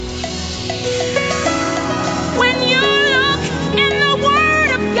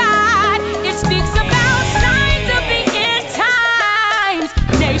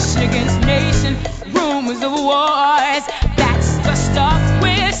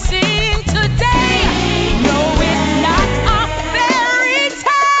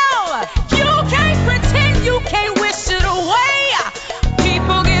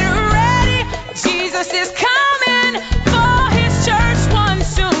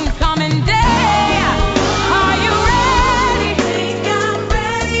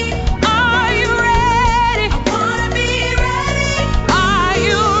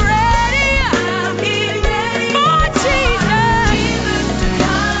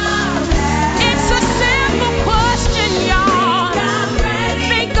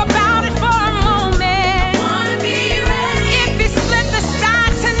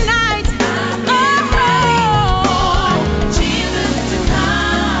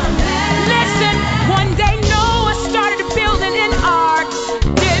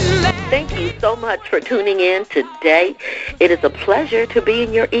so much for tuning in today. It is a pleasure to be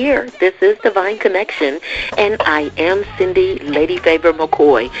in your ear. This is Divine Connection, and I am Cindy Lady Faber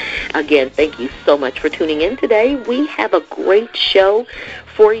McCoy. Again, thank you so much for tuning in today. We have a great show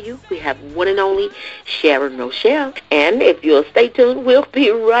for you. We have one and only Sharon Roshell, and if you'll stay tuned, we'll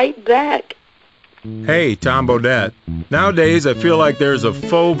be right back. Hey, Tom Bodette. Nowadays, I feel like there's a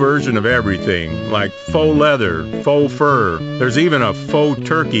faux version of everything, like faux leather, faux fur. There's even a faux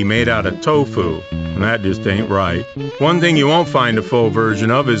turkey made out of tofu, and that just ain't right. One thing you won't find a faux version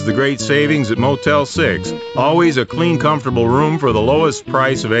of is the great savings at Motel 6. Always a clean, comfortable room for the lowest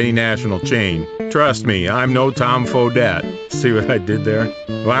price of any national chain. Trust me, I'm no Tom Bodette. See what I did there?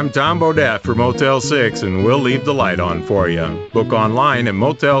 Well, I'm Tom Bodette for Motel 6, and we'll leave the light on for you. Book online at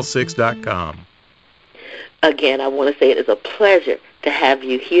motel6.com. Again, I want to say it is a pleasure to have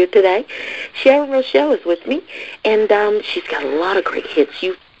you here today. Sharon Roshell is with me, and she's got a lot of great hits.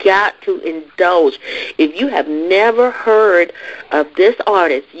 You've got to indulge. If you have never heard of this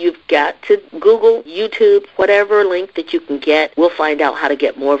artist, you've got to Google, YouTube, whatever link that you can get. We'll find out how to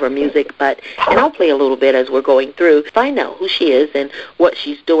get more of her music, and I'll play a little bit as we're going through, find out who she is and what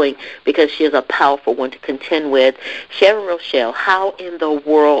she's doing, because she is a powerful one to contend with. Sharon Roshell, how in the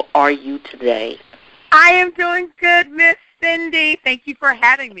world are you today? I am doing good, Miss Cindy. Thank you for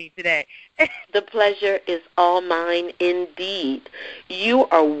having me today. The pleasure is all mine indeed. You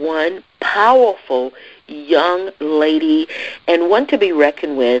are one powerful young lady and one to be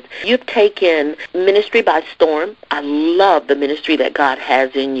reckoned with. You've taken ministry by storm. I love the ministry that God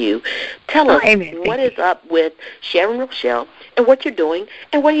has in you. Tell us, what is up with Sharon Roshell and what you're doing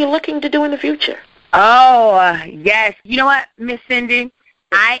and what are you looking to do in the future? Yes. You know what, Miss Cindy?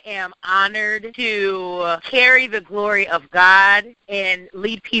 I am honored to carry the glory of God and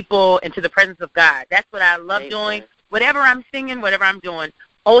lead people into the presence of God. That's what I love doing. Whatever I'm singing, whatever I'm doing,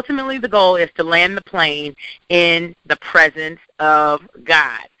 ultimately the goal is to land the plane in the presence of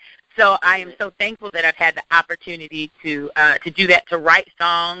God. So I am so thankful that I've had the opportunity to do that, to write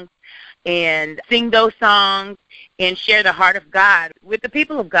songs and sing those songs and share the heart of God with the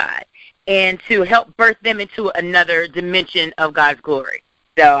people of God and to help birth them into another dimension of God's glory.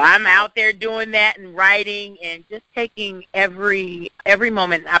 So I'm out there doing that and writing and just taking every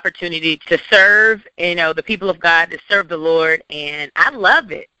moment and opportunity to serve, the people of God, to serve the Lord, and I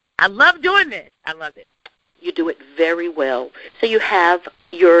love it. I love doing this. I love it. You do it very well. So you have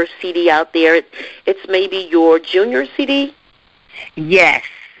your CD out there. It's maybe your junior CD? Yes.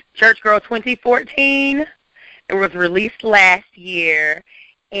 Church Girl 2014. It was released last year.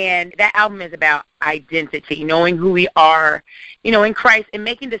 And that album is about identity, knowing who we are, in Christ and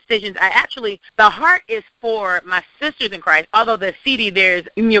making decisions. The heart is for my sisters in Christ, although the CD, there's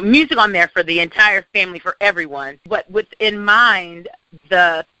music on there for the entire family, for everyone. But with in mind,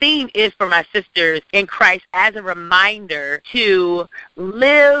 the theme is for my sisters in Christ as a reminder to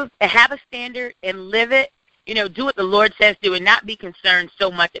live, have a standard and live it, do what the Lord says do and not be concerned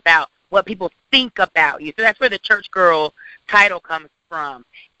so much about what people think about you. So that's where the Church Girl title comes from.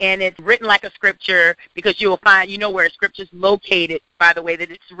 And it's written like a scripture because you will find, where a scripture's located by the way that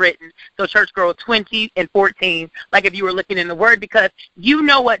it's written. So Church Girl 20 and 14, like if you were looking in the Word, because you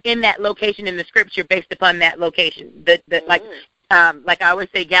know what in that location in the scripture based upon that location. Like I always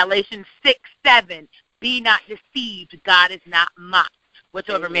say, Galatians 6:7, be not deceived, God is not mocked.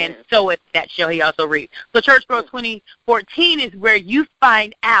 Whatsoever man soweth, that shall he also reap. So Church Girl 2014 is where you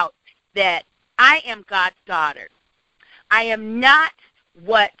find out that I am God's daughter. I am not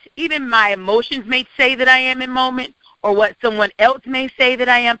what even my emotions may say that I am in moment or what someone else may say that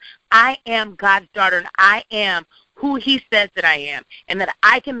I am. I am God's daughter, and I am who he says that I am, and that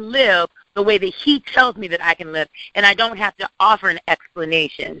I can live the way that he tells me that I can live, and I don't have to offer an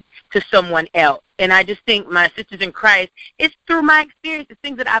explanation to someone else. And I just think my sisters in Christ, it's through my experiences,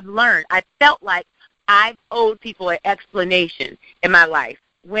 things that I've learned. I felt like I've owed people an explanation in my life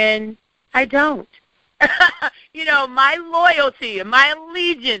when I don't. My loyalty and my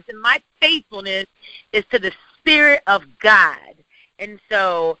allegiance and my faithfulness is to the Spirit of God. And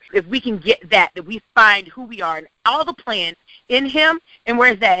so if we can get that we find who we are and all the plans in him, and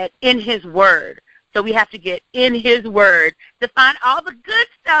where is that? In his word. So we have to get in his word to find all the good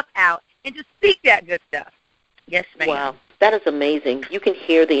stuff out and to speak that good stuff. Yes, ma'am. Wow. That is amazing. You can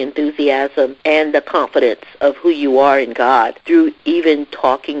hear the enthusiasm and the confidence of who you are in God through even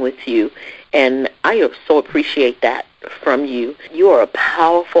talking with you. And I so appreciate that from you. You are a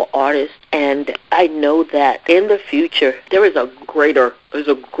powerful artist, and I know that in the future there's a greater. I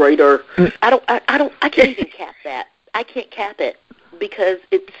can't even cap that. I can't cap it because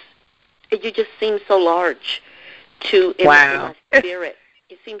you just seem so large in my spirit.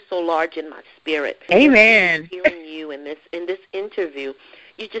 It seems so large in my spirit. Amen. Hearing you in this interview,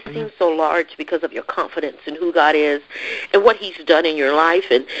 you just seem so large because of your confidence in who God is and what He's done in your life.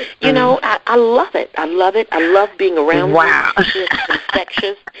 And, you know, I love it. I love it. I love being around wow. you. It's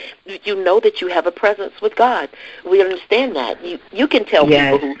infectious. You know that you have a presence with God. We understand that. You can tell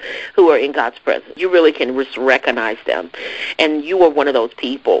people who are in God's presence. You really can just recognize them. And you are one of those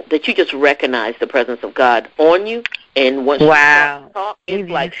people that you just recognize the presence of God on you. And once you talk, it's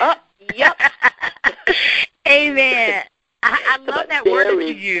like, oh, yep. Amen. I love that word that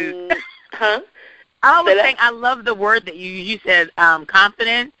you used. Huh? I was saying I love the word that you said,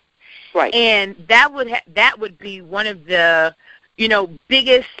 confidence. Right. And that would be one of the, you know,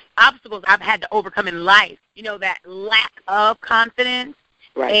 biggest obstacles I've had to overcome in life, you know, that lack of confidence.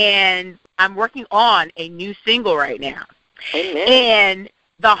 Right. And I'm working on a new single right now. Amen. And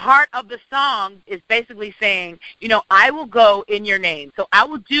the heart of the song is basically saying, you know, I will go in your name. So I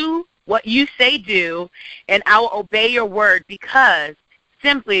will do what you say do, and I will obey your word because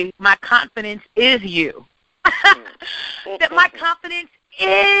simply my confidence is you. That my confidence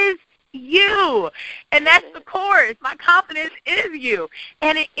is you. And that's the chorus. My confidence is you.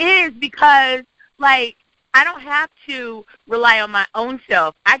 And it is because, like, I don't have to rely on my own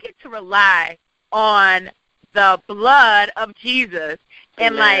self. I get to rely on the blood of Jesus.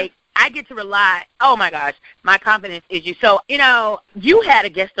 And, like, I get to rely, oh, my gosh, my confidence is you. So, you know, you had a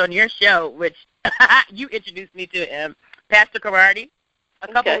guest on your show, which you introduced me to him, Pastor Cromartie, a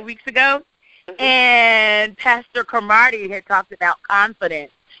couple of weeks ago. And Pastor Cromartie had talked about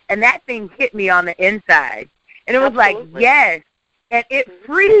confidence. And that thing hit me on the inside. And it was like, yes. And it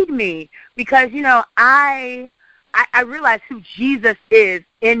freed me because, you know, I realized who Jesus is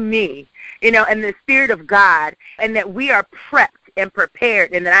in me, you know, and the Spirit of God, and that we are prepped and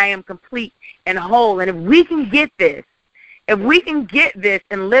prepared, and that I am complete and whole. And if we can get this,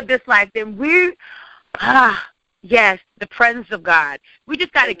 and live this life, then yes, the presence of God. We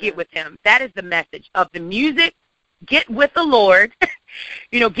just got to get with Him. That is the message of the music. Get with the Lord,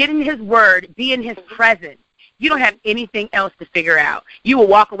 you know, get in His Word, be in His presence. You don't have anything else to figure out. You will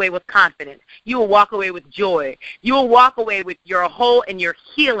walk away with confidence. You will walk away with joy. You will walk away with your whole and your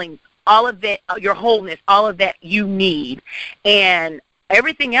healing, all of that, your wholeness, all of that you need. And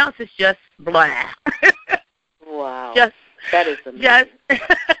everything else is just blah. Wow. That is amazing.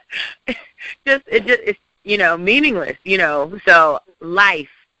 It's, you know, meaningless, you know. So life,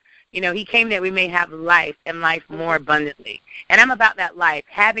 you know, He came that we may have life and life more abundantly. And I'm about that life,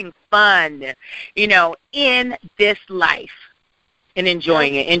 having fun, you know, in this life and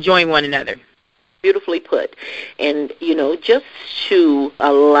enjoying it, enjoying one another. Beautifully put. And, you know, just to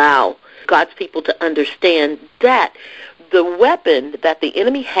allow God's people to understand that the weapon that the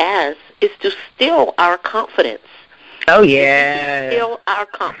enemy has is to steal our confidence. Oh, yeah. Steal our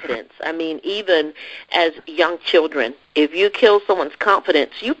confidence. I mean, even as young children, if you kill someone's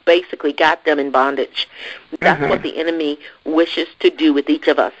confidence, you basically got them in bondage. That's what the enemy wishes to do with each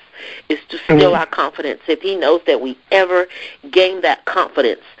of us, is to steal our confidence. If he knows that we ever gain that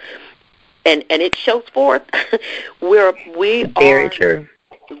confidence, and it shows forth, we are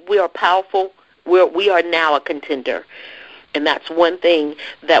powerful. We are now a contender. And that's one thing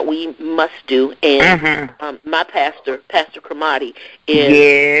that we must do. And my pastor, Pastor Cromartie,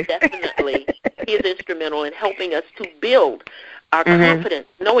 is definitely, he is instrumental in helping us to build our confidence,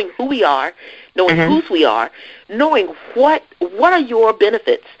 knowing who we are, knowing whose we are, knowing what are your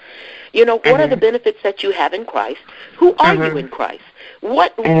benefits. You know, what are the benefits that you have in Christ? Who are you in Christ?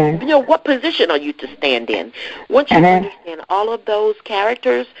 What you know, what position are you to stand in? Once you understand all of those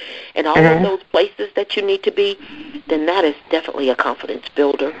characters and all of those places that you need to be, then that is definitely a confidence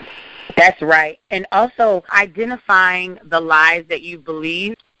builder. That's right. And also identifying the lies that you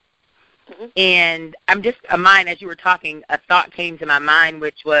believe. And mine, as you were talking, a thought came to my mind,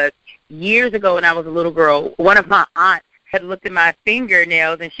 which was years ago when I was a little girl, one of my aunts had looked at my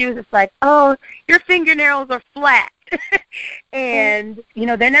fingernails, and she was just like, oh, your fingernails are flat. And, you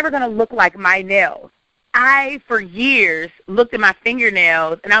know, they're never going to look like my nails. I, for years, looked at my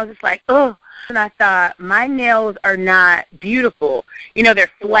fingernails, and I was just like, oh. And I thought, my nails are not beautiful. You know,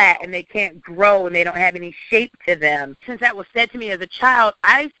 they're flat, and they can't grow, and they don't have any shape to them. Since that was said to me as a child,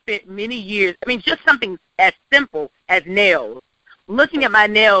 I spent many years, just something as simple as nails, looking at my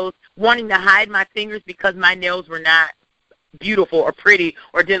nails, wanting to hide my fingers because my nails were not beautiful or pretty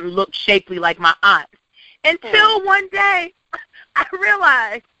or didn't look shapely like my aunt's. Until one day, I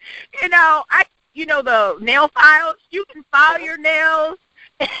realized, the nail files, you can file your nails.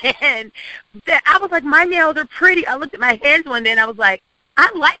 And I was like, my nails are pretty. I looked at my hands one day, and I was like, I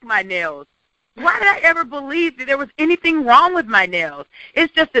like my nails. Why did I ever believe that there was anything wrong with my nails?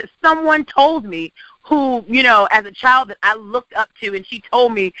 It's just that someone told me who, as a child that I looked up to, and she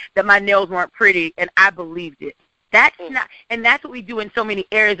told me that my nails weren't pretty, and I believed it. That's not, and that's what we do in so many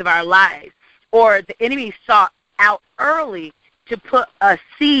areas of our lives. Or the enemy sought out early to put a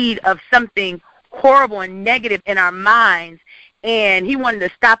seed of something horrible and negative in our minds, and he wanted to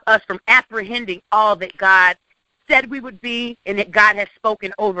stop us from apprehending all that God said we would be and that God has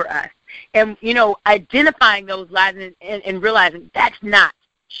spoken over us. And, identifying those lies and realizing that's not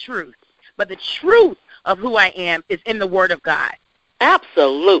truth. But the truth of who I am is in the Word of God.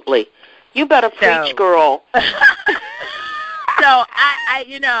 Absolutely. You better preach, girl. So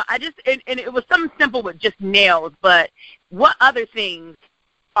I just, and it was something simple with just nails, but what other things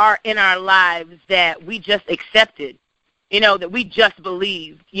are in our lives that we just accepted, that we just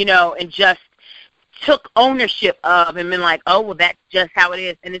believed, and just took ownership of and been like, oh, well, that's just how it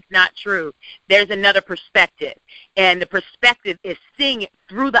is, and it's not true. There's another perspective, and the perspective is seeing it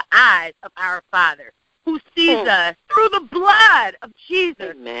through the eyes of our Father, who sees us through the blood of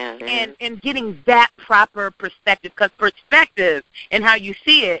Jesus. Amen. And getting that proper perspective, because perspective and how you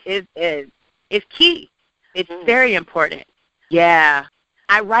see it is key. It's very important. Yeah.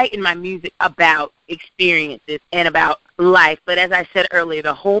 I write in my music about experiences and about life, but as I said earlier,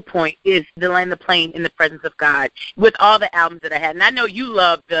 the whole point is to land the plane in the presence of God with all the albums that I had. And I know you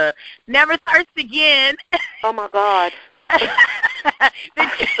love the Never Thirst Again. Oh, my God.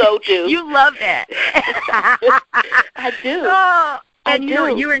 I so do. You love that. I do. Oh, and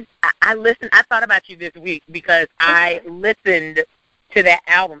I I thought about you this week because I listened to that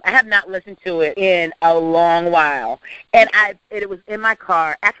album. I have not listened to it in a long while. And it was in my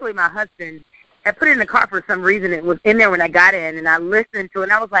car. Actually, my husband had put it in the car for some reason. It was in there when I got in, and I listened to it,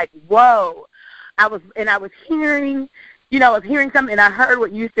 and I was like, whoa. I was hearing, something, and I heard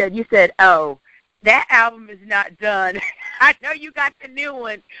what you said. You said, oh, that album is not done. I know you got the new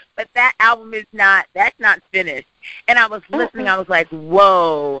one, but that album that's not finished. And I was listening. I was like,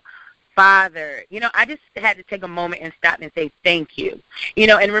 whoa, Father. I just had to take a moment and stop and say thank you.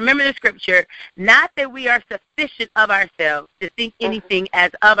 And remember the scripture, not that we are sufficient of ourselves to think anything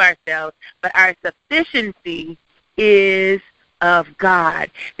as of ourselves, but our sufficiency is of God,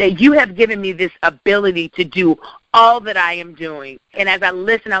 that you have given me this ability to do all that I am doing. And as I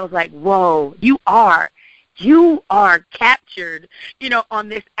listened, I was like, whoa, you are captured, on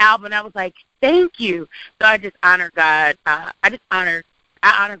this album. I was like, thank you. So I just honor God. I honor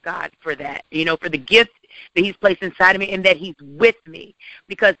God for that, for the gift that he's placed inside of me and that he's with me,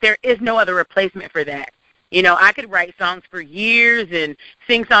 because there is no other replacement for that. I could write songs for years and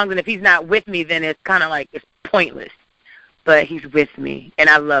sing songs, and if he's not with me, then it's kind of like it's pointless. But he's with me, and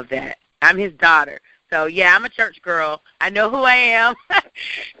I love that. I'm his daughter. So, yeah, I'm a church girl. I know who I am,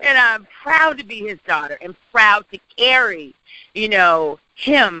 and I'm proud to be his daughter and proud to carry,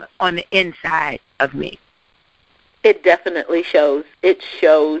 him on the inside of me. It definitely shows. It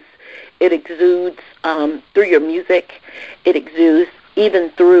shows. It exudes through your music. It exudes even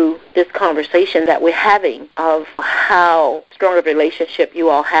through this conversation that we're having of how strong a relationship you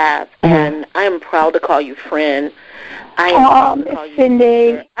all have. And I am proud to call you friend. I am proud to call you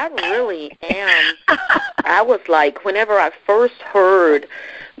sister. I really am. I was like, whenever I first heard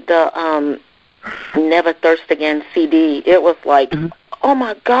the Never Thirst Again CD, it was like, oh,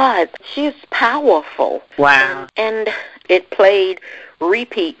 my God, she's powerful. Wow. And it played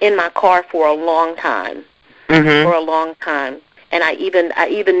repeat in my car for a long time, for a long time. And I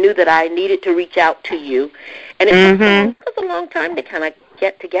even knew that I needed to reach out to you. And it took a long time to kind of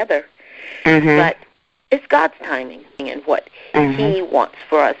get together. But it's God's timing and what he wants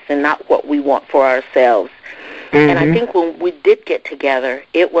for us and not what we want for ourselves. And I think when we did get together,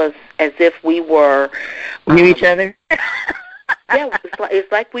 it was as if we were... knew each other? Yeah,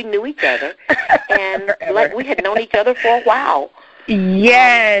 it's like we knew each other, and like we had known each other for a while.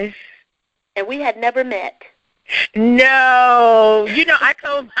 Yes. And we had never met. No. I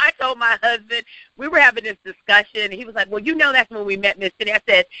told my husband, we were having this discussion. He was like, well, that's when we met Miss Cindy. I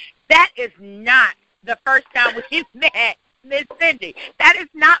said, that is not the first time we met Miss Cindy. That is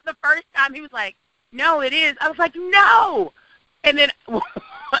not the first time. He was like, no, it is. I was like, no. And then,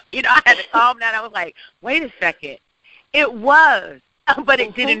 I had to calm down. I was like, wait a second. It was, but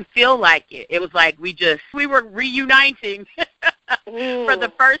it didn't feel like it. It was like we were reuniting for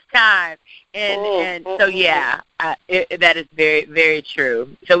the first time. And so, yeah, that is very, very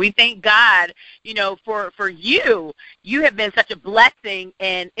true. So we thank God, for you. You have been such a blessing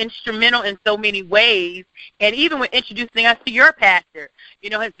and instrumental in so many ways. And even with introducing us to your pastor,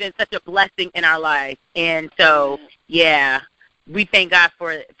 has been such a blessing in our life. And so, yeah, we thank God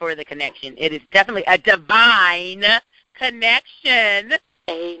for the connection. It is definitely a divine connection.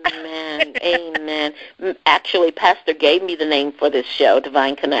 Amen. Amen. Actually, Pastor gave me the name for this show,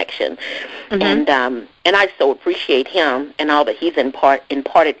 Divine Connection. Mm-hmm. And I so appreciate him and all that he's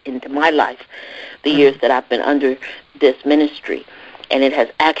imparted into my life the years that I've been under this ministry. And it has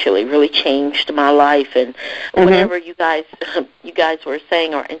actually really changed my life. And whenever you guys were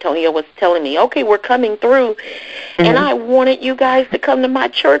saying, or Antonio was telling me, okay, we're coming through, and I wanted you guys to come to my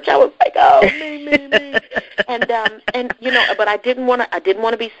church, I was like, oh, me. And you know, but I didn't want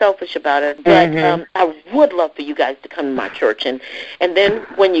to be selfish about it. But I would love for you guys to come to my church. And then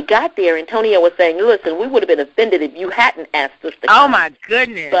when you got there, Antonio was saying, listen, we would have been offended if you hadn't asked us to come. Oh my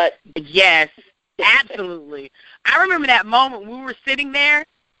goodness! But yes. Absolutely. I remember that moment when we were sitting there.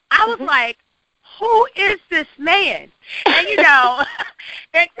 I was like, who is this man? And, you know,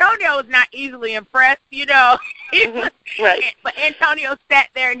 Antonio was not easily impressed, you know. Right. But Antonio sat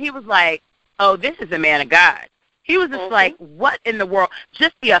there, and he was like, oh, this is a man of God. He was just like, what in the world?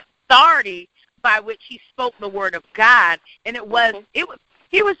 Just the authority by which he spoke the word of God. And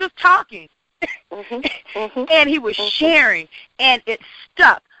he was just talking. And he was sharing, and it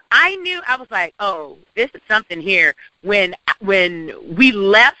stuck. I knew, I was like, oh, this is something here. When we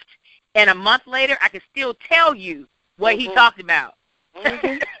left, and a month later, I could still tell you what he talked about.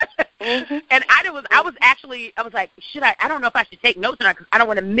 And I was like, I don't know if I should take notes or not, because I don't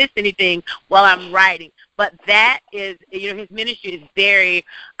want to miss anything while I'm writing. But that is, you know, his ministry is very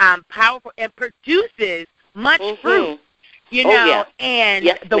powerful and produces much fruit, you know,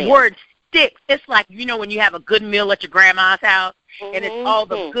 and the word sticks. It's like, you know, when you have a good meal at your grandma's house, and it's all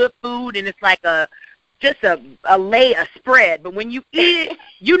the good food, and it's like a spread. But when you eat it,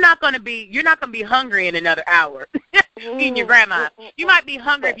 you're not gonna be hungry in another hour eating your grandma. You might be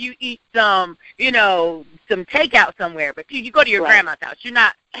hungry if you eat some takeout somewhere, but you go to your grandma's house,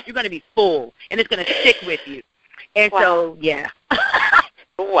 you're gonna be full, and it's gonna stick with you. And so, yeah.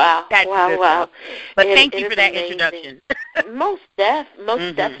 Wow. Wow. But thank you for that introduction. Most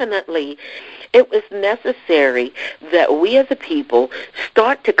definitely. It was necessary that we as a people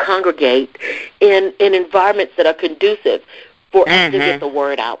start to congregate in environments that are conducive for us to get the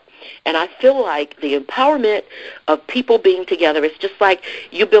word out. And I feel like the empowerment of people being together is just like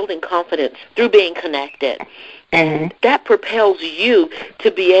you building confidence through being connected. And that propels you to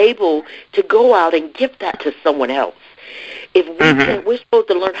be able to go out and give that to someone else. If we're supposed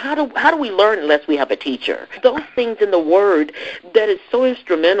to learn, how do we learn unless we have a teacher? Those things in the Word that is so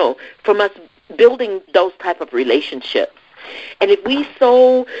instrumental from us building those type of relationships. And if it's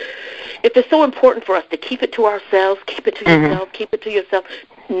so important for us to keep it to ourselves, keep it to yourself,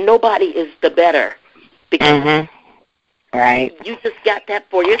 nobody is the better. Because you just got that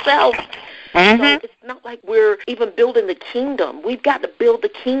for yourself. So it's not like we're even building the kingdom. We've got to build the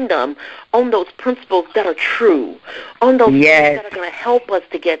kingdom on those principles that are true, on those things that are going to help us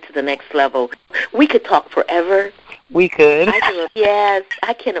to get to the next level. We could talk forever. We could.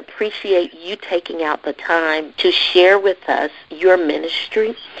 I can appreciate you taking out the time to share with us your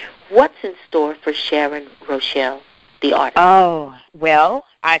ministry. What's in store for Sharon Roshell, the artist? Oh, well,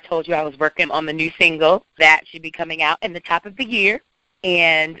 I told you I was working on the new single. That should be coming out in the top of the year.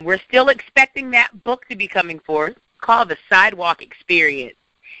 And we're still expecting that book to be coming forth called The Sidewalk Experience.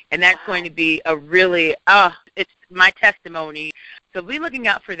 And that's going to be a really, it's my testimony. So be looking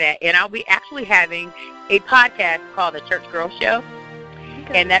out for that. And I'll be actually having a podcast called The Church Girl Show.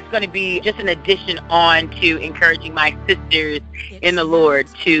 And that's going to be just an addition on to encouraging my sisters in the Lord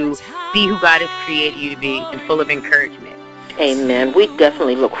to be who God has created you to be and full of encouragement. Amen. We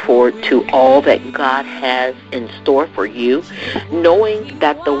definitely look forward to all that God has in store for you, knowing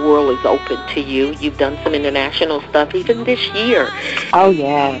that the world is open to you. You've done some international stuff even this year. Oh,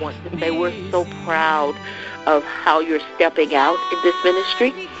 yeah. I want to say we're so proud of how you're stepping out in this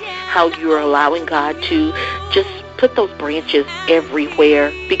ministry, how you're allowing God to just put those branches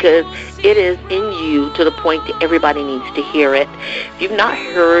everywhere, because it is in you to the point that everybody needs to hear it. If you've not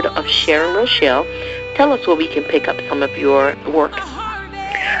heard of Sharon Roshell, tell us where we can pick up some of your work.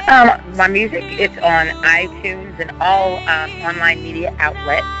 My music, it's on iTunes and all online media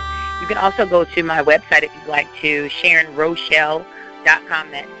outlets. You can also go to my website if you'd like to,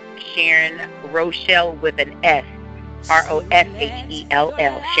 SharonRoshell.com. That's Sharon Roshell with an S, Roshell,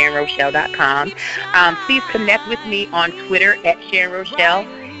 SharonRoshell.com. Please connect with me on Twitter at Sharon Roshell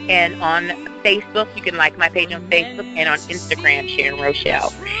and on Facebook. You can like my page on Facebook, and on Instagram, Sharon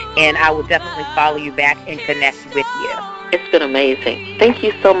Roshell. And I will definitely follow you back and connect with you. It's been amazing. Thank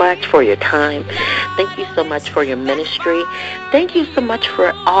you so much for your time. Thank you so much for your ministry. Thank you so much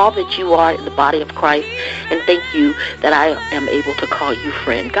for all that you are in the body of Christ. And thank you that I am able to call you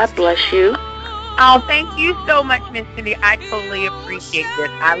friend. God bless you. Oh, thank you so much, Miss Cindy. I totally appreciate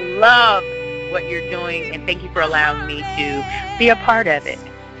this. I love what you're doing, and thank you for allowing me to be a part of it.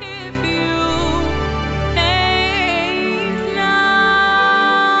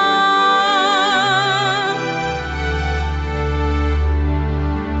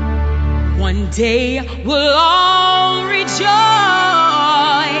 One day we'll all rejoice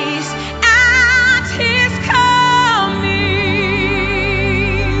at his coming,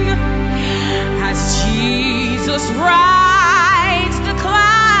 as Jesus rides the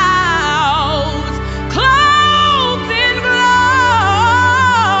clouds, clothed in glory.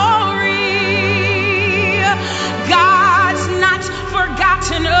 God's not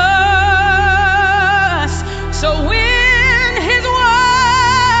forgotten us, so in his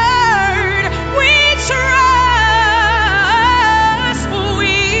word we trust,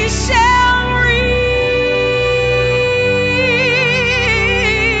 we shall reap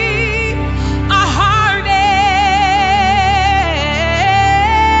a harvest.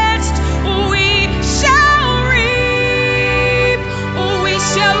 We shall reap, we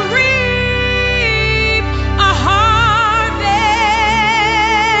shall reap a harvest.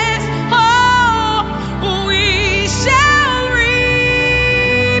 Oh, we shall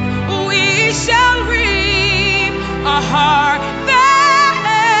reap, we shall reap a harvest.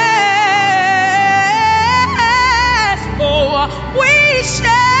 Oh, we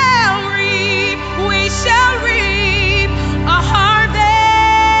shall